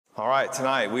All right,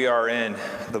 tonight we are in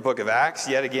the book of Acts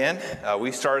yet again.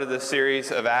 We started this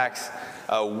series of Acts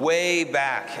way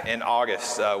back in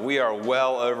August. We are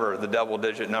well over the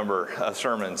double-digit number of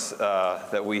sermons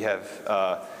that we have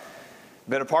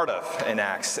been a part of in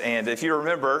Acts. And if you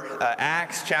remember,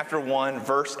 Acts chapter 1,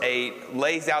 verse 8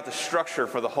 lays out the structure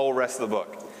for the whole rest of the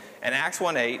book. In Acts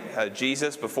 1:8,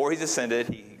 Jesus, before he's ascended,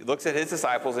 he looks at his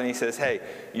disciples and he says, hey,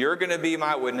 you're going to be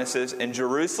my witnesses in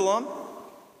Jerusalem,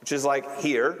 which is like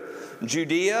here,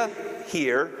 Judea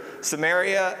here,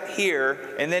 Samaria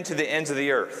here, and then to the ends of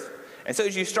the earth. And so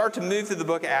as you start to move through the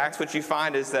book of Acts, what you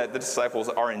find is that the disciples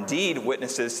are indeed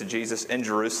witnesses to Jesus in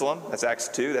Jerusalem. That's Acts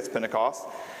 2, that's Pentecost.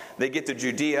 They get to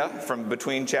Judea from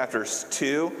between chapters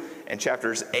 2 and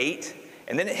chapters 8,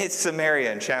 and then it hits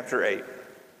Samaria in chapter 8.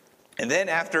 And then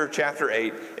after chapter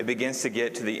 8, it begins to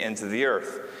get to the ends of the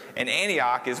earth. And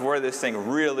Antioch is where this thing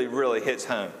really, really hits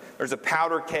home. There's a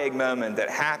powder keg moment that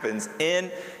happens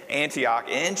in Antioch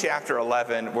in chapter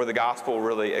 11 where the gospel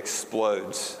really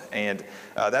explodes. And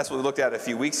that's what we looked at a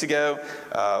few weeks ago.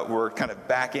 We're kind of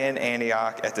back in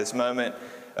Antioch at this moment.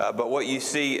 But what you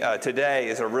see today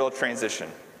is a real transition.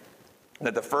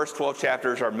 That the first 12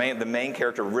 chapters are the main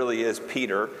character really is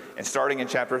Peter. And starting in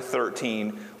chapter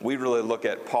 13, we really look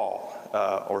at Paul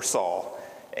or Saul.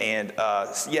 And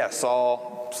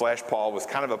Saul/Paul was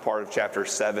kind of a part of chapter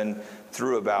 7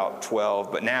 through about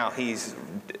 12, but now he's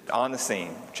on the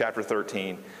scene, chapter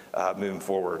 13, moving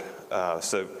forward.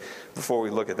 So before we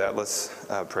look at that, let's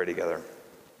pray together.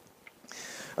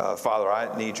 Father,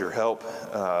 I need your help.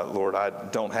 Lord, I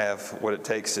don't have what it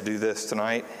takes to do this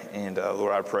tonight, and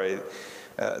Lord, I pray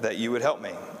that you would help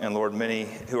me. And Lord, many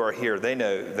who are here, they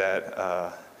know that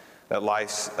that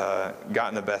life's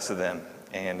gotten the best of them.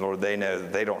 And Lord, they know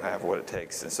that they don't have what it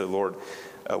takes. And so, Lord,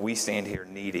 we stand here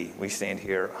needy. We stand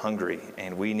here hungry.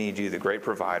 And we need you, the great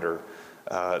provider,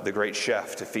 the great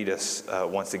chef, to feed us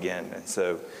once again. And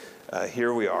so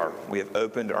here we are. We have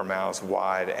opened our mouths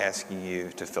wide, asking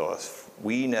you to fill us.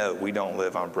 We know we don't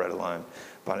live on bread alone,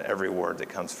 but on every word that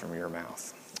comes from your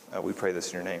mouth. We pray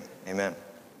this in your name. Amen.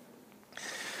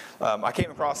 I came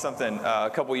across something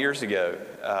a couple years ago,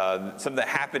 something that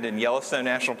happened in Yellowstone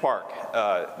National Park.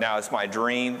 Now, it's my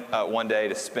dream one day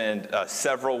to spend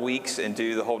several weeks and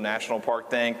do the whole national park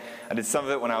thing. I did some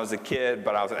of it when I was a kid,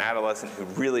 but I was an adolescent who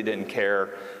really didn't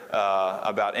care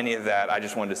about any of that. I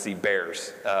just wanted to see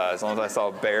bears. As long as I saw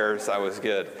bears, I was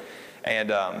good.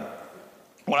 And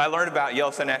what I learned about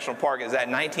Yellowstone National Park is that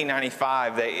in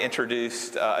 1995, they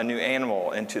introduced a new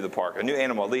animal into the park. A new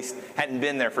animal, at least, hadn't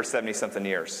been there for 70-something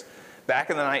years. Back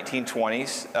in the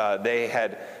 1920s, they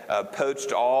had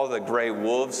poached all the gray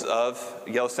wolves of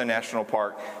Yellowstone National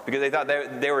Park because they thought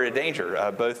they were a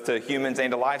danger, both to humans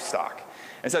and to livestock.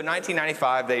 And so in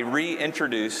 1995, they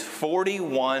reintroduced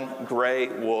 41 gray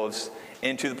wolves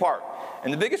into the park.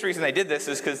 And the biggest reason they did this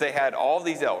is because they had all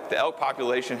these elk. The elk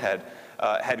population had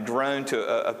grown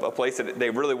to a place that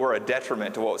they really were a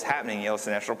detriment to what was happening in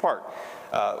Yellowstone National Park.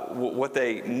 What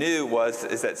they knew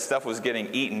is that stuff was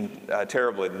getting eaten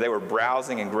terribly. They were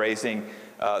browsing and grazing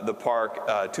the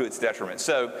park to its detriment.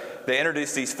 So they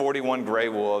introduced these 41 gray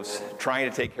wolves, trying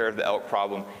to take care of the elk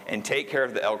problem, and take care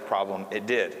of the elk problem it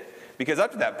did. Because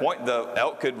up to that point, the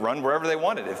elk could run wherever they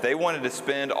wanted. If they wanted to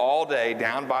spend all day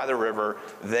down by the river,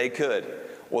 they could.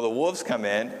 Well, the wolves come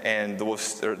in, and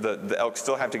the elk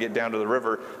still have to get down to the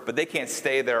river, but they can't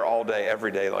stay there all day,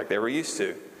 every day like they were used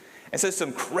to. And so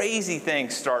some crazy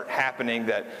things start happening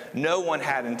that no one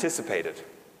had anticipated.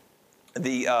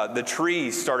 The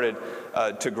trees started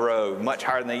to grow much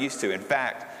higher than they used to. In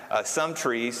fact, some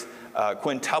trees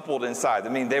quintupled in size. I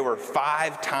mean, they were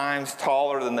 5 times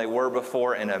taller than they were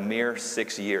before in a mere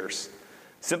 6 years,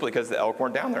 simply because the elk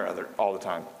weren't down there all the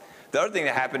time. The other thing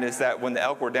that happened is that when the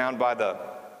elk were down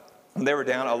when they were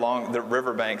down along the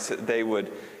riverbanks, they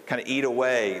would kind of eat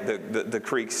away the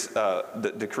creek's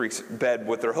bed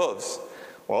with their hooves.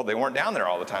 Well, they weren't down there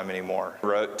all the time anymore.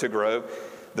 To grow,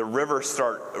 the rivers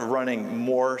start running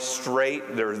more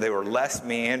straight. They were less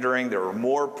meandering. There were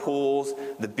more pools.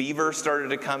 The beavers started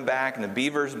to come back, and the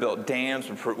beavers built dams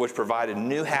which provided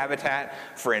new habitat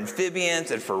for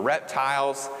amphibians and for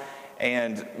reptiles.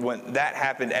 And when that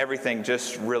happened, everything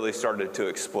just really started to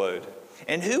explode.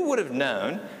 And who would have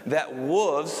known that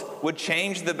wolves would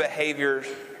change the behavior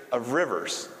of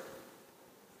rivers?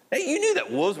 Now, you knew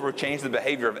that wolves would change the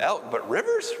behavior of elk, but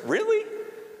rivers? Really?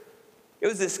 It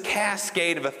was this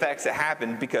cascade of effects that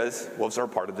happened because wolves are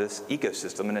part of this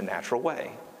ecosystem in a natural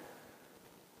way.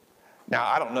 Now,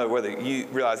 I don't know whether you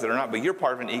realize it or not, but you're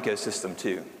part of an ecosystem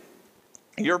too.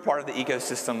 You're part of the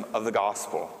ecosystem of the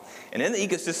gospel. And in the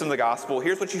ecosystem of the gospel,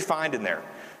 here's what you find in there.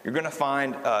 You're going to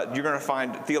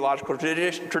find theological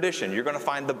tradition. You're going to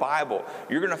find the Bible.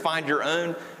 You're going to find your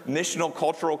own missional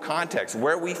cultural context,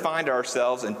 where we find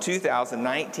ourselves in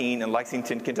 2019 in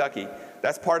Lexington, Kentucky.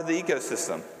 That's part of the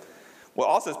ecosystem. What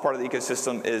also is part of the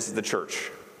ecosystem is the church.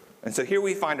 And so here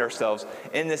we find ourselves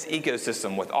in this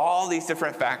ecosystem with all these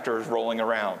different factors rolling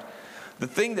around. The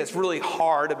thing that's really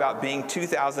hard about being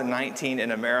 2019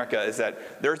 in America is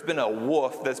that there's been a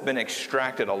wolf that's been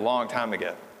extracted a long time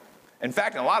ago. In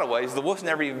fact, in a lot of ways, the wolf's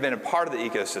never even been a part of the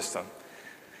ecosystem.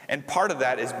 And part of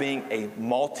that is being a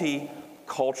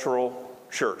multicultural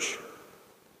church.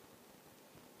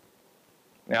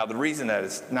 Now, the reason that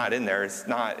it's not in there,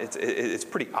 it's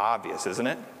pretty obvious, isn't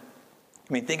it?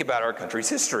 I mean, think about our country's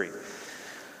history.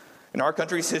 And our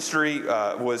country's history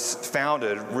was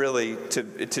founded really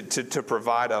to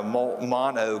provide a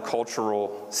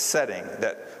monocultural setting,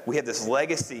 that we have this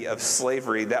legacy of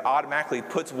slavery that automatically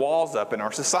puts walls up in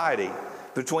our society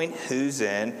between who's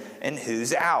in and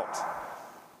who's out.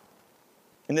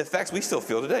 And the effects we still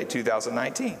feel today,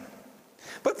 2019.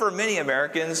 But for many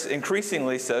Americans,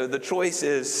 increasingly so, the choice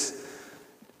is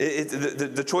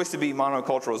the choice to be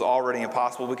monocultural is already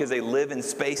impossible because they live in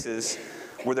spaces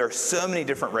where there are so many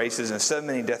different races and so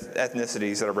many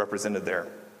ethnicities that are represented there.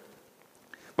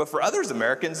 But for others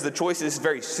Americans, the choice is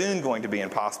very soon going to be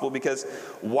impossible because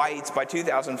whites by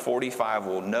 2045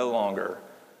 will no longer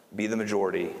be the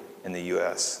majority in the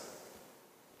U.S.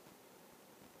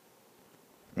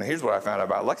 Now here's what I found out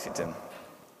about Lexington.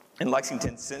 In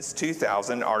Lexington, since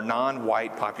 2000, our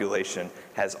non-white population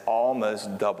has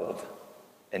almost doubled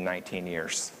in 19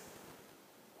 years.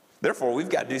 Therefore, we've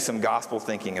got to do some gospel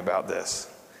thinking about this.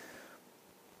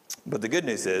 But the good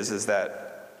news is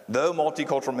that though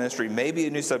multicultural ministry may be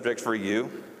a new subject for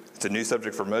you, it's a new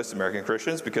subject for most American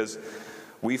Christians because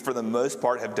we, for the most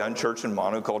part, have done church in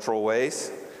monocultural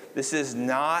ways. This is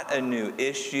not a new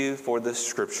issue for the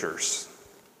Scriptures.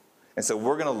 And so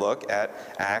we're going to look at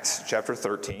Acts chapter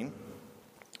 13,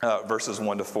 verses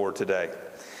 1 to 4 today.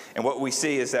 And what we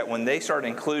see is that when they start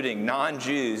including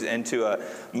non-Jews into a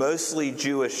mostly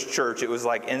Jewish church, it was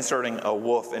like inserting a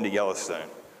wolf into Yellowstone.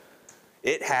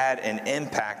 It had an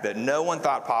impact that no one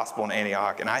thought possible in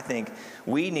Antioch, and I think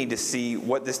we need to see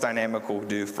what this dynamic will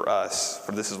do for us,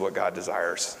 for this is what God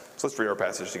desires. So let's read our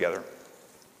passage together.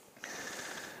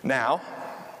 Now,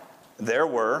 there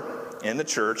were in the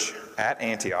church at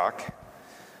Antioch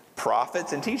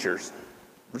prophets and teachers.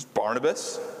 There's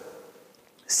Barnabas,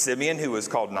 Simeon, who was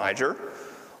called Niger,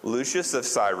 Lucius of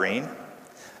Cyrene,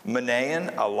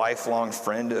 Manaen, a lifelong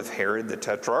friend of Herod the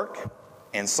Tetrarch,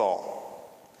 and Saul.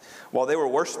 While they were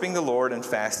worshiping the Lord and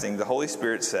fasting, the Holy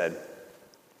Spirit said,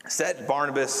 Set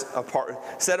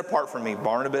apart from me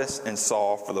Barnabas and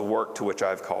Saul for the work to which I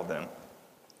have called them.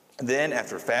 Then,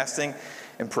 after fasting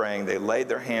and praying, they laid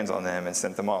their hands on them and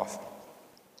sent them off.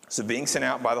 So being sent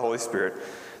out by the Holy Spirit,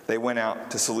 they went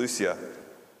out to Seleucia,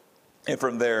 and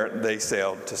from there they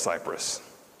sailed to Cyprus.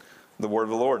 The word of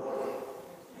the Lord.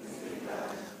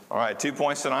 All right, 2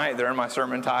 points tonight. They're in my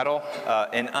sermon title.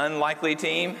 An unlikely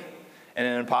team and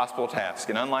an impossible task.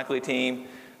 An unlikely team,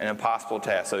 an impossible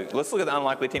task. So let's look at the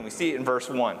unlikely team. We see it in verse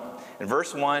 1. In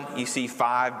verse 1, you see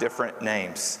 5 different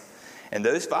names. And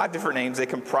those 5 different names, they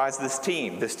comprise this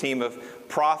team of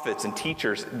prophets and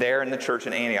teachers there in the church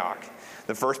in Antioch.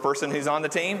 The first person who's on the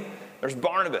team, there's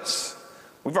Barnabas.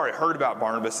 We've already heard about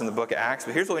Barnabas in the book of Acts,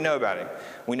 but here's what we know about him.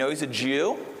 We know he's a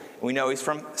Jew. We know he's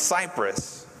from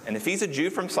Cyprus. And if he's a Jew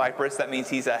from Cyprus, that means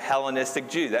he's a Hellenistic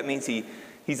Jew. That means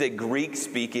he's a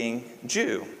Greek-speaking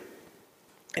Jew.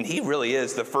 And he really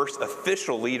is the first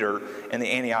official leader in the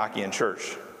Antiochian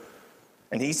church.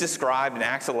 And he's described in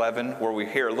Acts 11, where we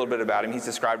hear a little bit about him, he's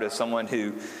described as someone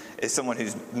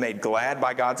who's made glad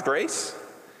by God's grace.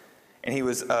 And he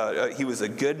was a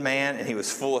good man, and he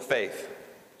was full of faith.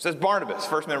 It says Barnabas,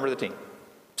 first member of the team.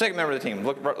 Second member of the team,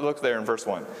 look there in verse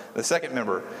 1. The second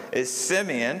member is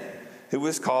Simeon, who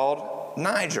was called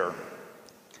Niger.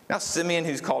 Now, Simeon,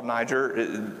 who's called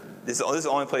Niger, this is the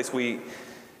only place we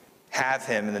have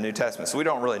him in the New Testament, so we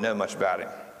don't really know much about him.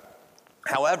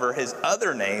 However, his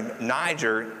other name,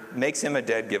 Niger, makes him a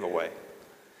dead giveaway.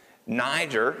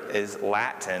 Niger is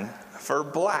Latin for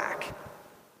black.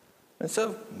 And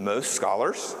so most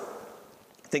scholars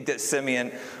think that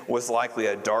Simeon was likely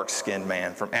a dark-skinned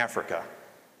man from Africa.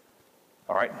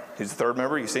 All right, who's the third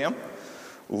member? You see him?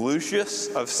 Lucius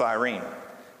of Cyrene.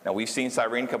 Now, we've seen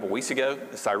Cyrene a couple weeks ago.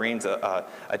 Cyrene's a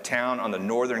town on the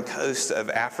northern coast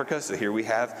of Africa. So here we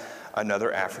have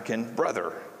another African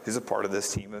brother who's a part of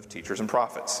this team of teachers and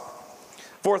prophets.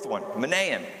 Fourth one,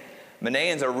 Manaen.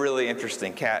 Manaen's a really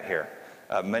interesting cat here.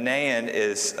 Manaen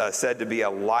is said to be a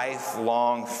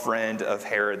lifelong friend of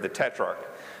Herod the Tetrarch.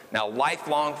 Now,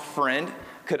 lifelong friend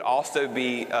could also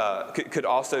be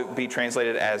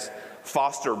translated as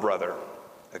foster brother.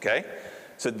 Okay?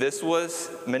 So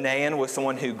Manaen was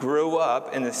someone who grew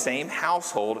up in the same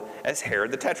household as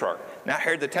Herod the Tetrarch. Now,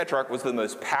 Herod the Tetrarch was the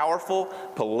most powerful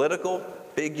political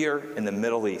figure in the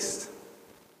Middle East.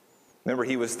 Remember,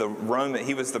 he was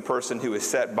the person who was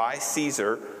set by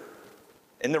Caesar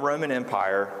in the Roman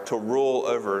Empire to rule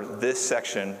over this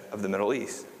section of the Middle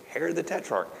East. Herod the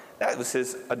Tetrarch, that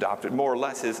was more or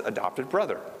less his adopted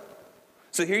brother.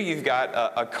 So here you've got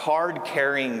a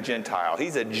card-carrying Gentile.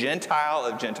 He's a Gentile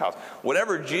of Gentiles.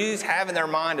 Whatever Jews have in their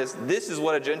mind is this is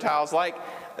what a Gentile's like,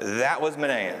 that was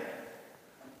Manaen.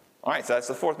 All right, so that's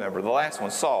the fourth member. The last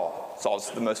one, Saul. Saul's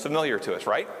the most familiar to us,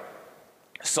 right?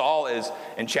 Saul is,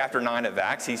 in chapter 9 of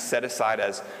Acts, he's set aside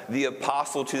as the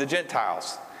apostle to the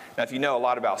Gentiles. Now, if you know a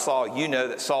lot about Saul, you know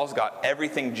that Saul's got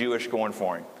everything Jewish going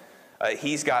for him.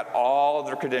 He's got all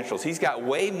the credentials. He's got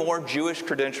way more Jewish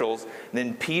credentials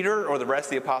than Peter or the rest of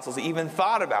the apostles even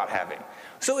thought about having.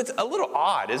 So it's a little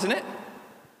odd, isn't it?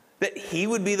 That he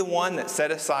would be the one that's set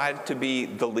aside to be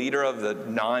the leader of the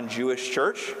non-Jewish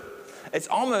church. It's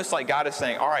almost like God is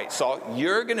saying, all right, Saul,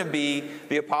 you're going to be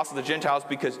the apostle of the Gentiles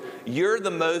because you're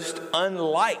the most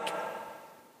unlike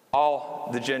all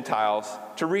the Gentiles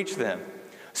to reach them.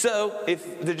 So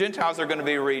if the Gentiles are going to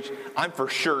be reached, I'm for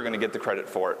sure going to get the credit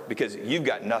for it because you've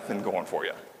got nothing going for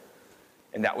you.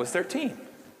 And that was their team.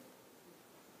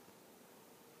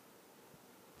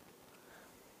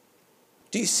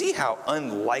 Do you see how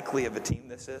unlikely of a team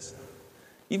this is?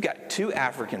 You've got two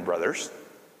African brothers.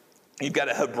 You've got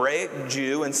a Hebraic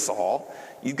Jew in Saul.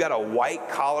 You've got a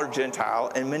white-collar Gentile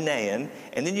in Manaen.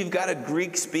 And then you've got a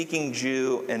Greek-speaking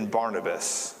Jew in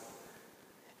Barnabas.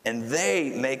 And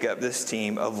they make up this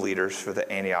team of leaders for the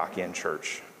Antiochian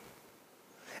church.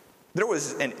 There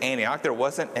was in Antioch, there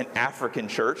wasn't an African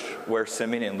church where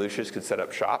Simeon and Lucius could set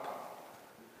up shop.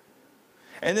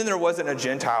 And then there wasn't a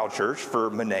Gentile church for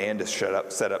Manaen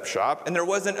to set up shop. And there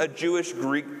wasn't a Jewish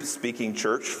Greek-speaking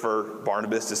church for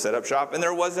Barnabas to set up shop. And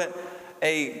there wasn't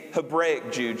a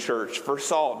Hebraic Jew church for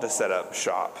Saul to set up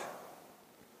shop.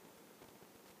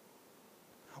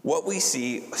 What we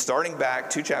see, starting back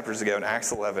 2 chapters ago in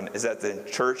Acts 11, is that the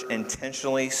church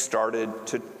intentionally started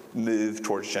to move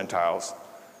towards Gentiles.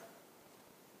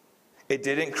 It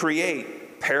didn't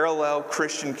create parallel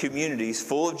Christian communities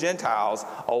full of Gentiles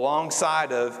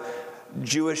alongside of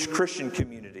Jewish Christian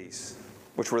communities,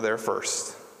 which were there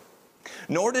first.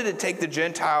 Nor did it take the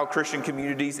Gentile Christian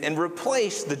communities and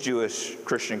replace the Jewish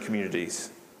Christian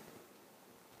communities.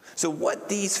 So what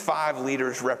these 5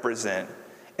 leaders represent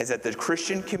is that the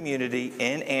Christian community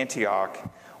in Antioch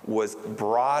was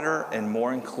broader and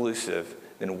more inclusive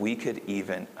than we could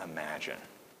even imagine.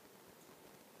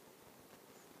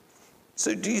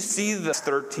 So do you see the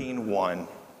 13:1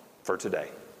 for today?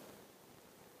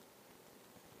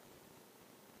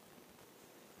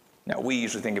 Now, we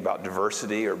usually think about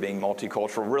diversity or being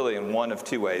multicultural really in one of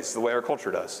 2 ways, the way our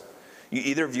culture does. You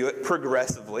either view it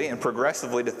progressively, and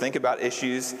progressively to think about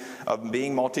issues of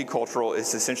being multicultural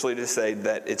is essentially to say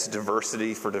that it's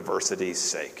diversity for diversity's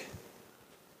sake.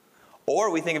 Or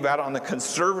we think about it on the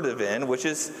conservative end, which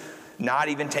is not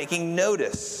even taking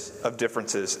notice of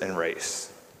differences in race.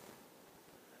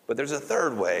 But there's a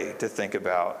third way to think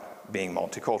about being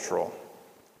multicultural.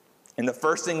 And the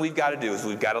first thing we've got to do is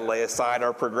we've got to lay aside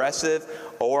our progressive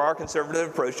or our conservative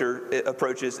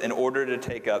approaches in order to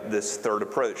take up this third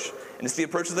approach. And it's the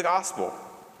approach of the gospel.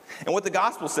 And what the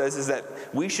gospel says is that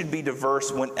we should be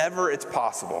diverse whenever it's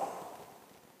possible.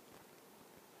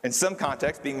 In some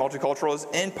contexts, being multicultural is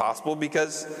impossible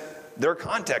because their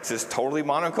context is totally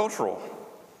monocultural.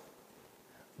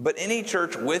 But any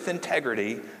church with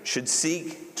integrity should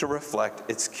seek to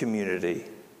reflect its community.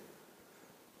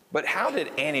 But how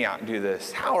did Antioch do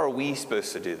this? How are we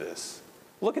supposed to do this?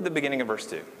 Look at the beginning of verse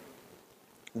 2.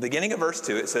 Beginning of verse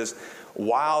 2, it says,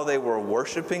 while they were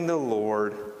worshiping the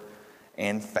Lord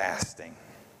and fasting.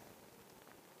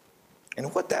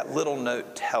 And what that little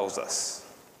note tells us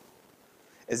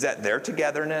is that their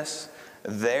togetherness,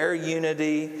 their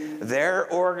unity, their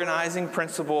organizing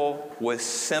principle was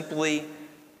simply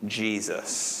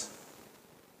Jesus.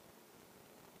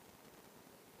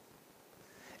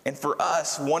 And for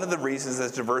us, one of the reasons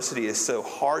that diversity is so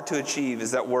hard to achieve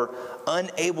is that we're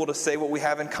unable to say what we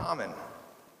have in common.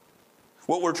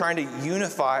 What we're trying to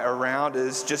unify around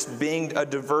is just being a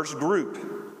diverse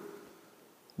group.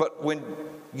 But when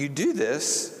you do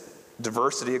this,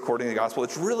 diversity according to the gospel,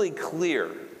 it's really clear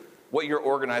what your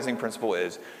organizing principle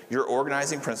is. Your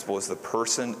organizing principle is the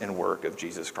person and work of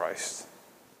Jesus Christ.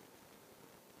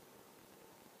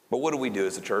 But what do we do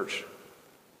as a church?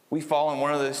 we fall in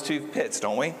one of those two pits,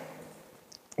 don't we?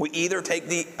 We either take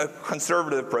the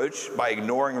conservative approach by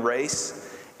ignoring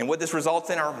race, and what this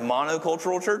results in are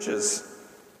monocultural churches.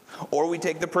 Or we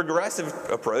take the progressive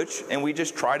approach and we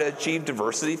just try to achieve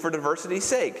diversity for diversity's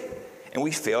sake. And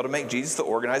we fail to make Jesus the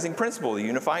organizing principle, the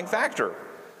unifying factor.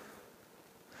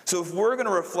 So if we're going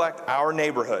to reflect our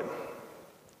neighborhood,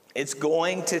 it's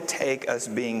going to take us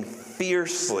being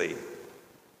fiercely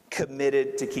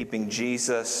committed to keeping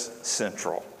Jesus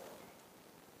central.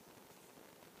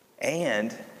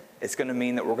 And it's going to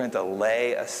mean that we're going to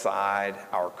lay aside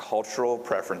our cultural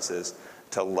preferences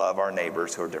to love our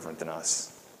neighbors who are different than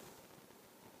us.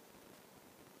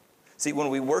 See, when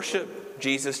we worship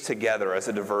Jesus together as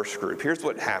a diverse group, here's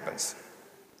what happens.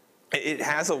 It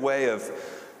has a way of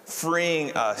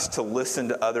freeing us to listen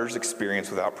to others' experience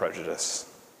without prejudice.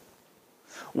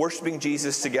 Worshiping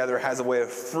Jesus together has a way of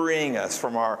freeing us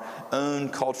from our own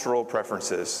cultural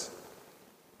preferences.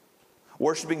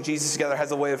 Worshiping Jesus together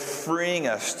has a way of freeing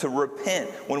us to repent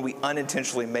when we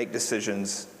unintentionally make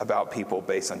decisions about people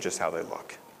based on just how they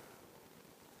look.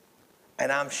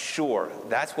 And I'm sure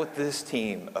that's what this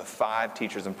team of 5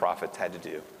 teachers and prophets had to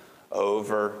do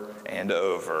over and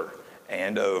over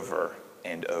and over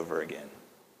and over again.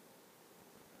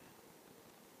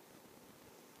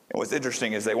 And what's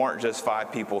interesting is they weren't just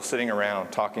 5 people sitting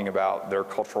around talking about their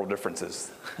cultural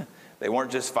differences. They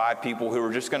weren't just 5 people who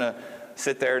were just going to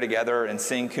sit there together and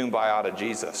sing Kumbaya to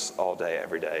Jesus all day,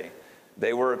 every day.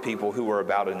 They were a people who were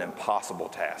about an impossible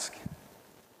task.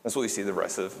 That's what we see the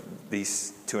rest of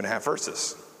these 2.5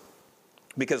 verses.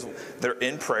 Because they're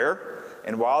in prayer,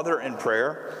 and while they're in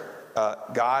prayer,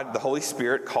 God, the Holy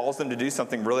Spirit, calls them to do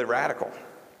something really radical.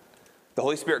 The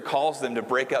Holy Spirit calls them to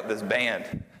break up this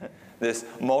band. This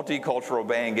multicultural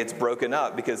band gets broken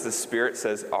up because the Spirit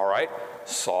says, all right,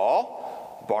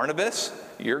 Saul, Barnabas,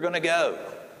 you're going to go.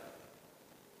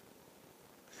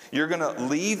 You're going to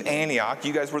leave Antioch.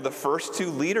 You guys were the first 2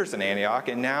 leaders in Antioch,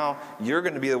 and now you're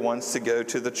going to be the ones to go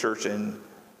to the church in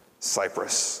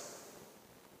Cyprus.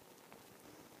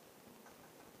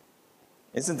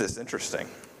 Isn't this interesting?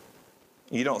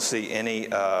 You don't see any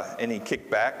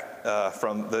kickback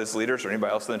from those leaders or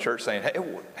anybody else in the church saying,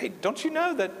 hey, don't you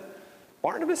know that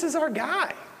Barnabas is our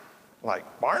guy?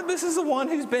 Like, Barnabas is the one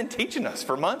who's been teaching us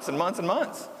for months and months and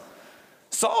months.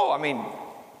 Saul,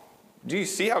 do you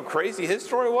see how crazy his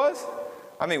story was?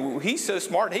 He's so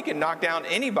smart, he can knock down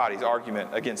anybody's argument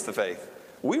against the faith.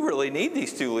 We really need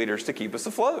these 2 leaders to keep us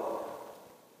afloat.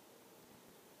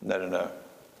 No.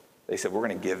 They said, we're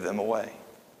going to give them away.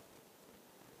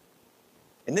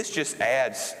 And this just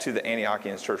adds to the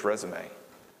Antiochians church resume.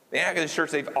 The Antiochians church,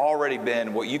 they've already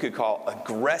been what you could call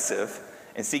aggressive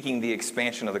in seeking the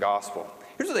expansion of the gospel.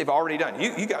 Here's what they've already done.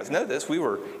 You guys know this. We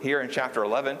were here in chapter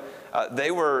 11.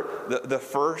 They were the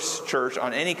first church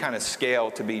on any kind of scale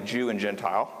to be Jew and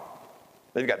Gentile.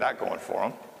 They've got that going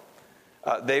for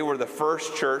them. They were the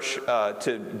first church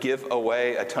to give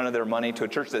away a ton of their money to a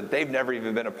church that they've never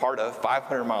even been a part of,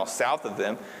 500 miles south of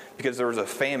them, because there was a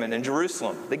famine in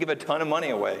Jerusalem. They give a ton of money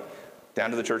away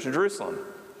down to the church in Jerusalem.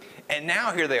 And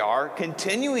now here they are,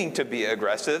 continuing to be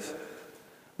aggressive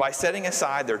by setting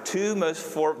aside their 2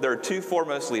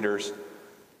 foremost leaders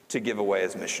to give away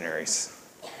as missionaries.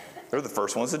 They're the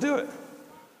first ones to do it.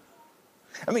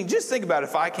 Just think about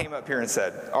if I came up here and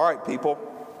said, all right, people,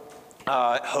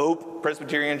 Hope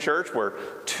Presbyterian Church, we're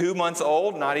 2 months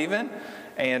old, not even,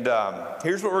 and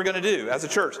here's what we're going to do as a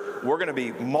church. We're going to be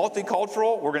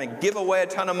multicultural, we're going to give away a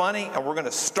ton of money, and we're going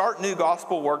to start new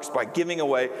gospel works by giving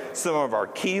away some of our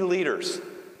key leaders.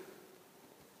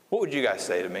 What would you guys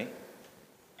say to me?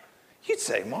 You'd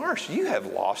say, Marsh, you have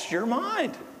lost your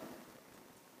mind.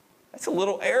 That's a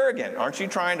little arrogant. Aren't you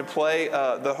trying to play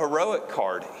the heroic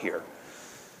card here?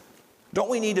 Don't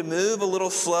we need to move a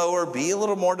little slower, be a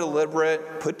little more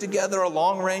deliberate, put together a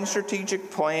long-range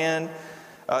strategic plan?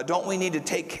 Don't we need to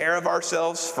take care of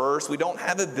ourselves first? We don't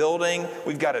have a building.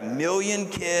 We've got 1 million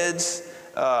kids.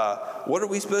 What are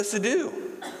we supposed to do?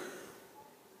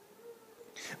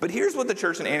 But here's what the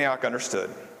church in Antioch understood.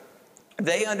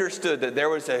 They understood that there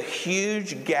was a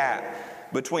huge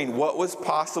gap between what was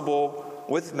possible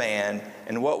with man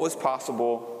and what was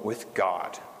possible with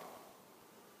God.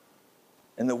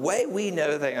 And the way we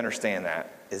know they understand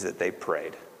that is that they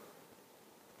prayed.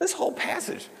 This whole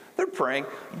passage, they're praying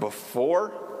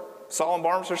before Saul and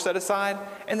Barnabas are set aside,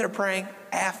 and they're praying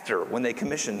after when they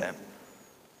commissioned them.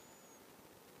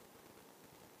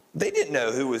 They didn't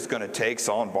know who was going to take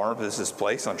Saul and Barnabas'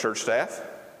 place on church staff.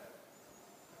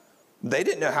 They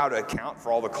didn't know how to account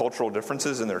for all the cultural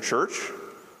differences in their church.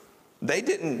 They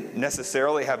didn't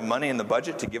necessarily have money in the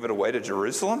budget to give it away to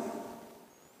Jerusalem.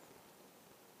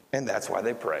 And that's why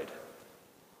they prayed.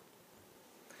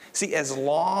 See, as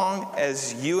long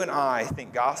as you and I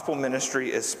think gospel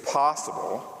ministry is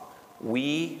possible,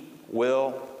 we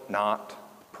will not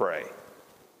pray.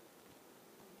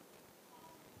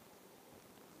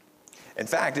 In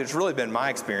fact, it's really been my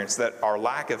experience that our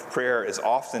lack of prayer is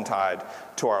often tied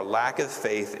to our lack of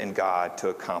faith in God to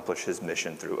accomplish his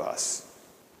mission through us.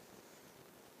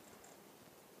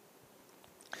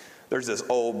 There's this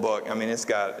old book. I mean, it's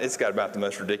got about the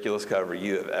most ridiculous cover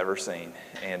you have ever seen.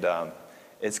 And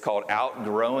it's called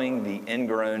Outgrowing the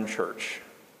Ingrown Church.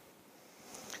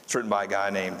 It's written by a guy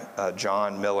named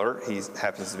John Miller. He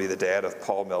happens to be the dad of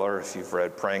Paul Miller. If you've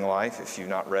read Praying Life, if you've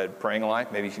not read Praying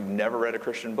Life, maybe if you've never read a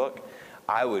Christian book,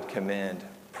 I would commend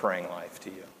Praying Life to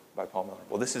you by Paul Miller.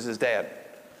 Well, this is his dad.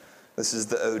 This is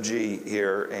the OG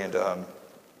here, and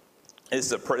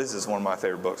this is one of my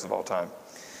favorite books of all time.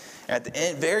 At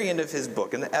the very end of his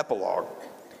book, in the epilogue,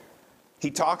 he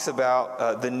talks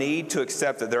about the need to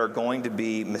accept that there are going to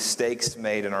be mistakes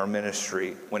made in our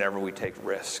ministry whenever we take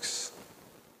risks.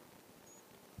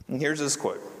 And here's his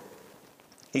quote.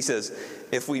 He says,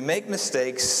 "If we make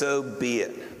mistakes, so be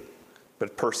it,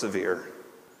 but persevere.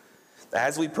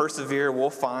 As we persevere, we'll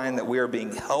find that we are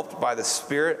being helped by the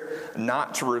Spirit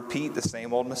not to repeat the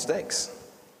same old mistakes.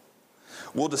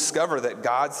 We'll discover that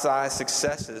God-sized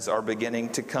successes are beginning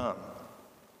to come.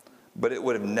 But it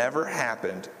would have never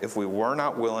happened if we were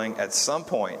not willing at some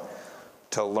point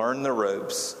to learn the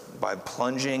ropes by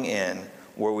plunging in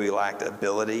where we lacked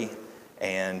ability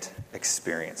and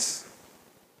experience."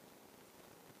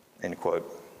 End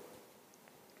quote.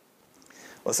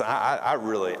 Listen,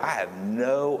 I have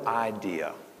no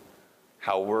idea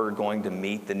how we're going to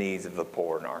meet the needs of the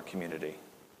poor in our community.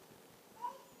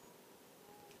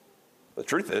 The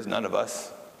truth is, none of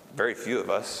us, very few of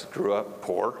us, grew up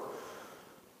poor.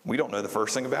 We don't know the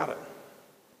first thing about it.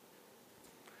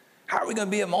 How are we going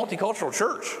to be a multicultural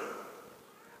church?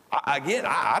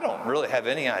 I don't really have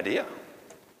any idea.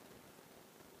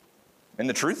 And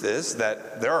the truth is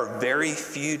that there are very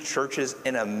few churches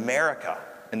in America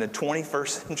in the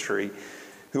 21st century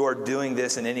who are doing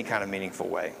this in any kind of meaningful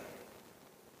way.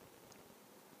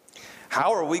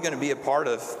 How are we going to be a part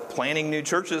of planting new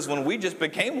churches when we just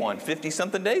became one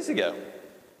 50-something days ago?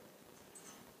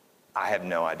 I have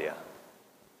no idea.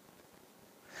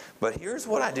 But here's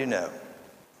what I do know.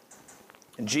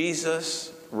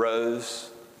 Jesus rose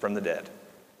from the dead.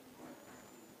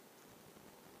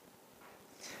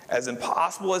 As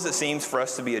impossible as it seems for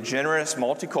us to be a generous,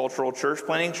 multicultural,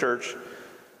 church-planting church,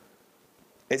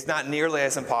 it's not nearly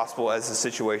as impossible as the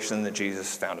situation that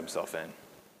Jesus found himself in.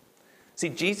 See,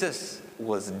 Jesus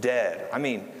was dead. I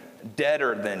mean,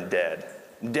 deader than dead.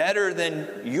 Deader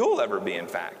than you'll ever be, in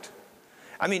fact.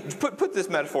 I mean, put this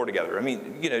metaphor together. I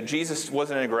mean, Jesus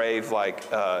wasn't in a grave like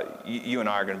you and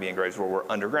I are going to be in graves where we're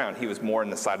underground. He was more in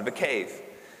the side of a cave.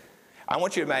 I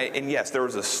want you to imagine, and yes, there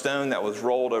was a stone that was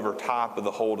rolled over top of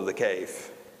the hold of the cave.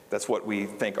 That's what we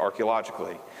think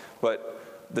archaeologically. But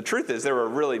the truth is, there were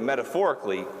really,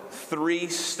 metaphorically, 3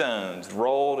 stones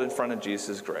rolled in front of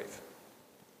Jesus' grave.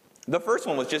 The first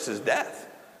one was just his death.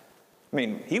 I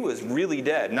mean, he was really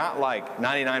dead, not like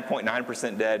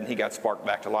 99.9% dead and he got sparked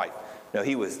back to life. No,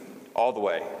 he was all the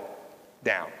way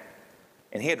down.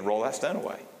 And he had to roll that stone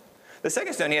away. The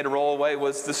second stone he had to roll away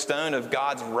was the stone of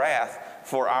God's wrath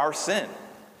for our sin.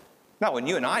 Now, when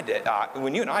you and I die,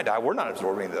 we're not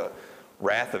absorbing the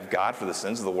wrath of God for the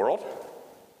sins of the world.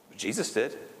 But Jesus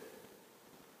did.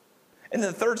 And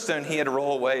then the third stone he had to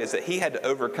roll away is that he had to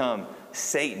overcome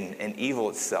Satan and evil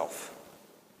itself.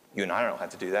 You and I don't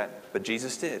have to do that, but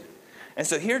Jesus did. And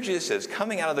so here Jesus is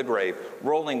coming out of the grave,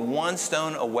 rolling one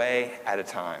stone away at a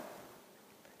time.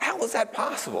 How was that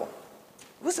possible?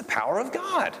 It was the power of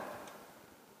God.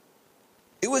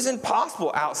 It was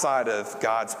impossible outside of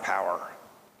God's power.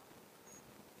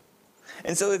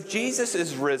 And so if Jesus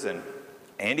is risen,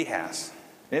 and he has,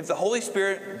 and if the Holy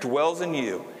Spirit dwells in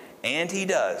you, and he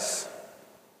does,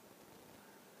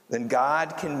 then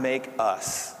God can make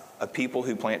us a people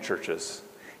who plant churches.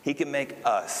 He can make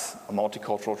us a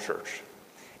multicultural church.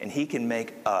 And he can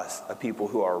make us a people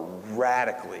who are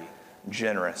radically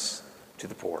generous to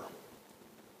the poor.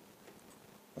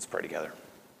 Let's pray together.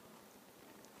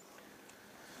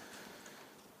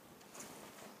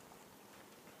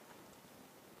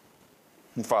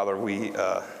 And Father,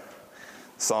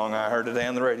 song I heard today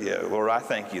on the radio, Lord, I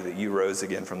thank you that you rose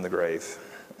again from the grave.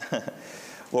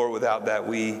 Lord, without that,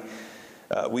 we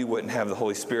wouldn't have the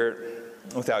Holy Spirit.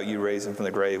 Without you raising from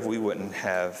the grave, we wouldn't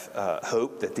have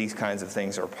hope that these kinds of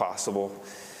things are possible.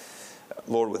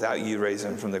 Lord, without you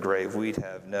raising from the grave, we'd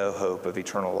have no hope of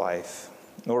eternal life.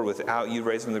 Lord, without you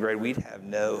raising from the grave, we'd have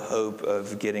no hope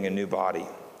of getting a new body.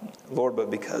 Lord, but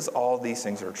because all these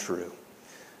things are true,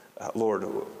 Lord,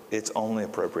 it's only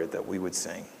appropriate that we would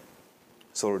sing.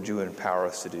 So, Lord, you empower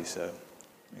us to do so.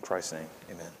 In Christ's name,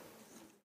 amen.